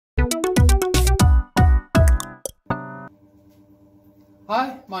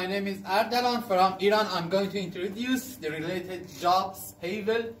Hi, my name is Ardalan from Iran. I'm going to introduce the related jobs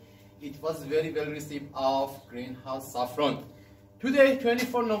payable. It was very well received of greenhouse saffron. Today,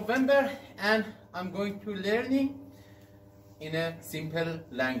 24 November, and I'm going to learning in a simple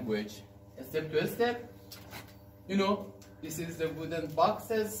language, step to step. You know, this is the wooden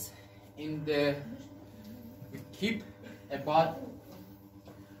boxes in the we keep about,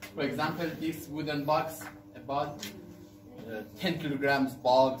 for example, this wooden box about 10 kilograms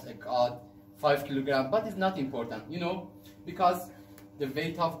bulbs, about 5 kilograms, but it's not important, you know, because the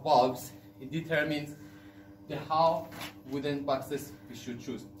weight of bulbs, it determines the how wooden boxes we should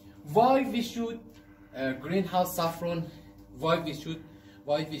choose. Why we should greenhouse saffron? Why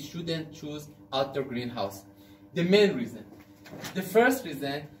we shouldn't choose outdoor greenhouse? The main reason, the first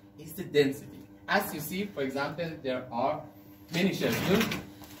reason is the density. As you see, for example, there are many shelves.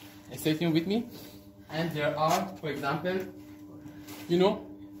 Stay tuned with me. And there are, for example, you know,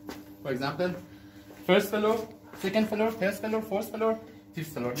 for example, first floor, second floor, third floor, fourth floor,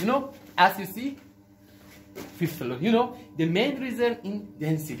 fifth floor. You know, as you see, fifth floor. You know, the main reason in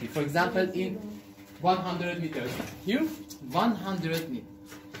density. For example, in 100 meters, here 100 meters,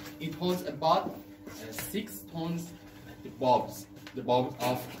 it holds about 6 tons. The bulbs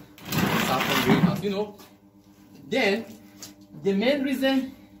of saffron greenhouse. You know, then the main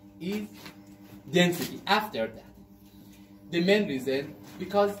reason is density. After that, the main reason,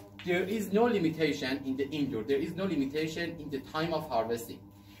 because there is no limitation in the indoor, there is no limitation in the time of harvesting.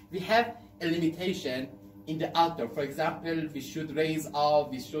 We have a limitation in the outdoor. For example, we should raise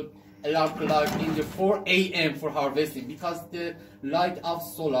up, we should allow clock in the 4 a.m. for harvesting, because the light of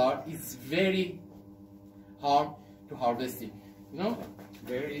solar is very hard to harvesting. You know,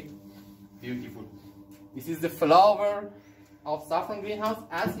 very beautiful. This is the flower of saffron greenhouse.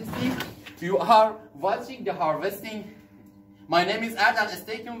 As you see, you are watching the harvesting. My name is Adam.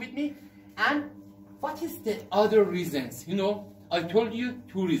 Stay tuned with me. And what is the other reasons? You know, I told you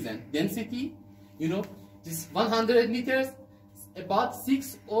 2 reasons. Density, you know, this 100 meters, about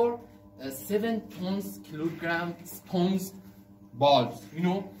 6 or 7 tons bulbs. You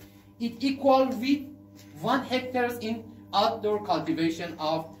know, it equal with 1 hectares in outdoor cultivation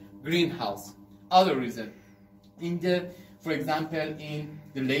of greenhouse. Other reason, in the, for example, in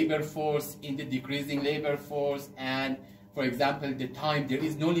the labor force, in the decreasing labor force, and for example, the time, there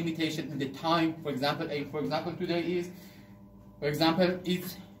is no limitation in the time. For example, today is, for example,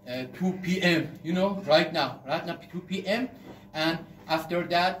 it's 2 p.m. You know, right now 2 p.m. and after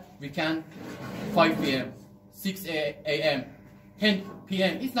that we can 5 p.m., 6 a.m., 10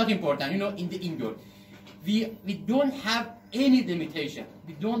 p.m. It's not important. You know, in the indoor, we don't have any limitation.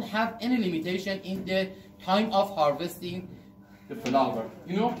 We don't have any limitation in the time of harvesting the flower,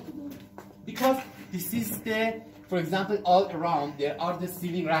 you know, because this is the, for example, all around there are the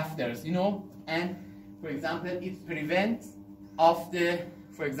ceiling rafters, you know, and for example, it prevents of the,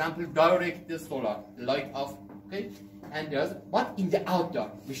 for example, direct the solar light of, okay, and there's, but in the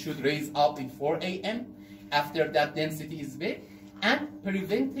outdoor, we should raise up in 4 a.m. After that, density is big, and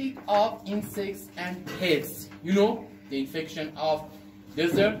preventing of insects and pests, you know, the infection of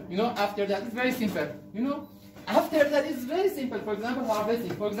desert, you know. After that, it's very simple, you know. After that, it's very simple. For example,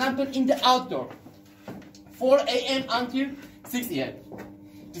 harvesting. For example, in the outdoor, 4 a.m. until 6 a.m.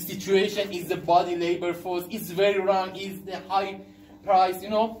 The situation is the body labor force is very wrong. Is the high price, you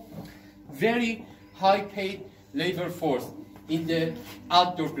know, very high paid labor force in the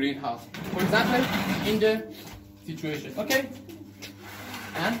outdoor greenhouse. For example, in the situation, okay.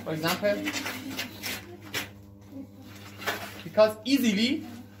 And for example, because easily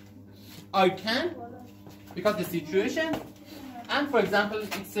I can, because the situation, and for example,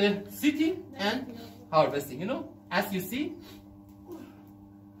 it's a sitting and harvesting, you know, as you see,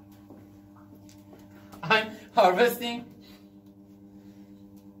 I'm harvesting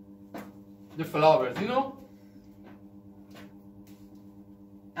the flowers, you know,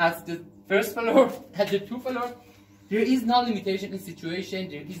 as the first flower, at the 2 floor, there is no limitation in situation,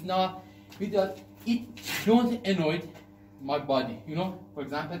 there is no, without it don't annoy my body, you know. For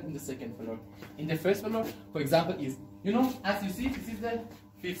example, in the second floor, in the first floor, for example, is, you know, as you see, this is the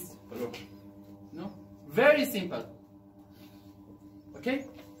 5th floor, you know, very simple, okay.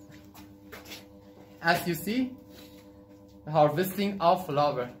 As you see, the harvesting of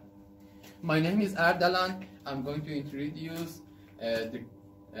flower. My name is Ardalan. I'm going to introduce the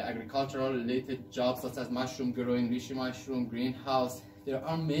agricultural related jobs such as mushroom growing, reishi mushroom, greenhouse. There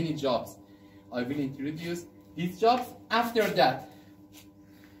are many jobs. I will introduce these jobs. After that,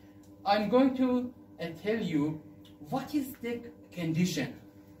 I'm going to tell you what is the condition.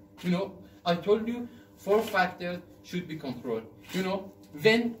 You know, I told you 4 factors should be controlled. You know,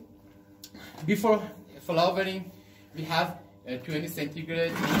 When before flowering, we have 20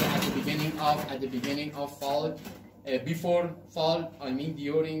 centigrade at the beginning of fall. Before fall, I mean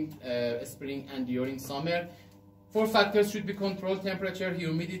during spring and during summer. 4 factors should be controlled: temperature,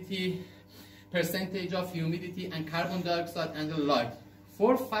 humidity, percentage of humidity, and carbon dioxide and the light.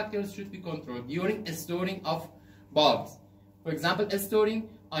 4 factors should be controlled during storing of bulbs. For example, storing,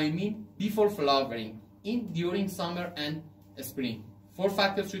 I mean before flowering, during summer and spring. 4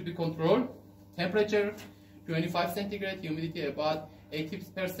 factors should be controlled: temperature 25 centigrade, humidity about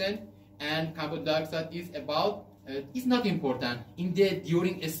 80%, and carbon dioxide is not important in the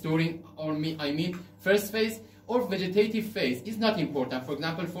during storing, or I mean first phase or vegetative phase is not important. For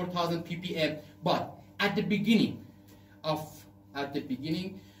example, 4000 ppm. But at the beginning of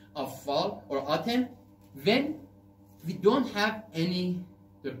fall or autumn, when we don't have any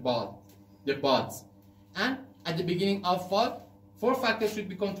the buds, and at the beginning of fall, 4 factors should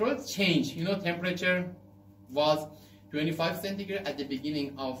be controlled. Change, temperature was 25 centigrade at the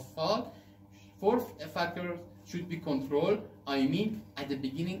beginning of fall. 4 factors should be controlled, I mean at the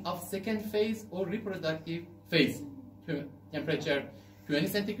beginning of second phase or reproductive phase. Temperature 20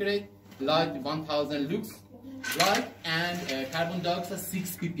 centigrade, light 1000 lux light, and carbon dioxide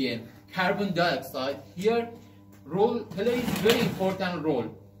 6 ppm. Carbon dioxide here plays very important role,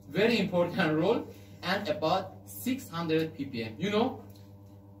 and about 600 ppm.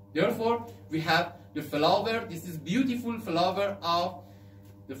 Therefore, we have the flower. This is beautiful flower of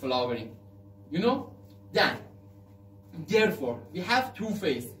the flowering. Then, therefore, we have 2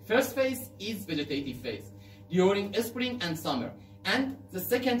 phases. First phase is vegetative phase during spring and summer, and the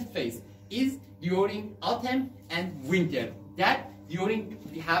second phase is during autumn and winter. That during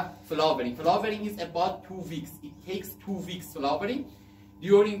we have flowering. Flowering is about 2 weeks. It takes 2 weeks flowering.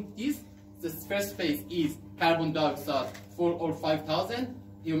 During the first phase is carbon dioxide 4 or 5000,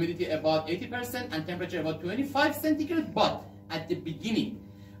 humidity about 80%, and temperature about 25 centigrade. But at the beginning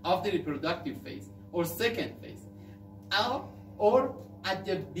of the reproductive phase or second phase, or at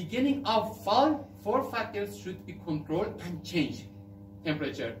the beginning of fall, 4 factors should be controlled and change.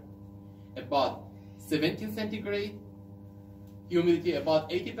 Temperature about 17 centigrade, humidity about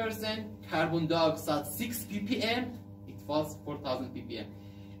 80%, carbon dioxide 6 ppm, it was 4000 ppm.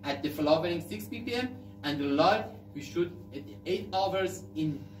 At the flowering 6 ppm, and the light we should at 8 hours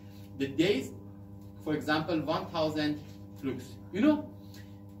in the days, for example 1000 lux.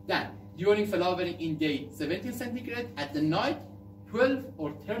 Then during flowering in day 17 centigrade, at the night 12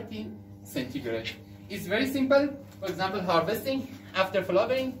 or 13 centigrade. It's very simple. For example, harvesting after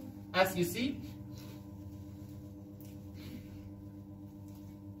flowering, as you see,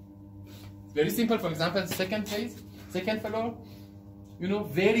 very simple. For example, second phase, second flower,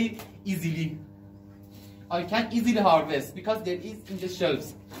 very easily. I can easily harvest because there is in the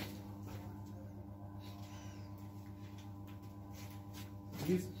shelves.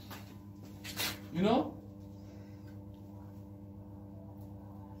 This,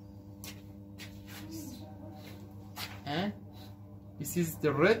 and this is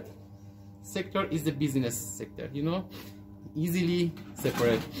the red sector is the business sector, easily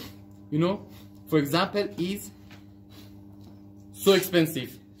separate. For example, is so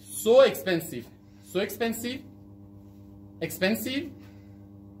expensive,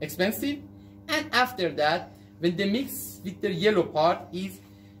 and after that, when they mix with the yellow part, is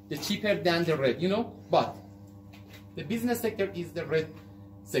the cheaper than the red, but the business sector is the red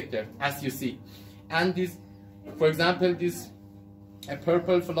sector, as you see. And this, for example, this a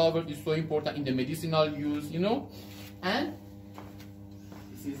purple flower is so important in the medicinal use, and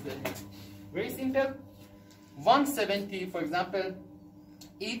this is the very simple 170, for example,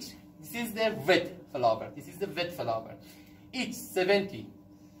 each. This is the wet flower. This is the wet flower. Each 70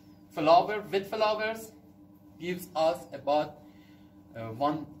 wet flowers gives us about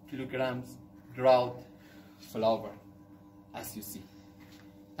 1 kilogram drought flower, as you see.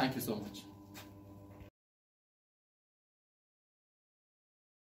 Thank you so much.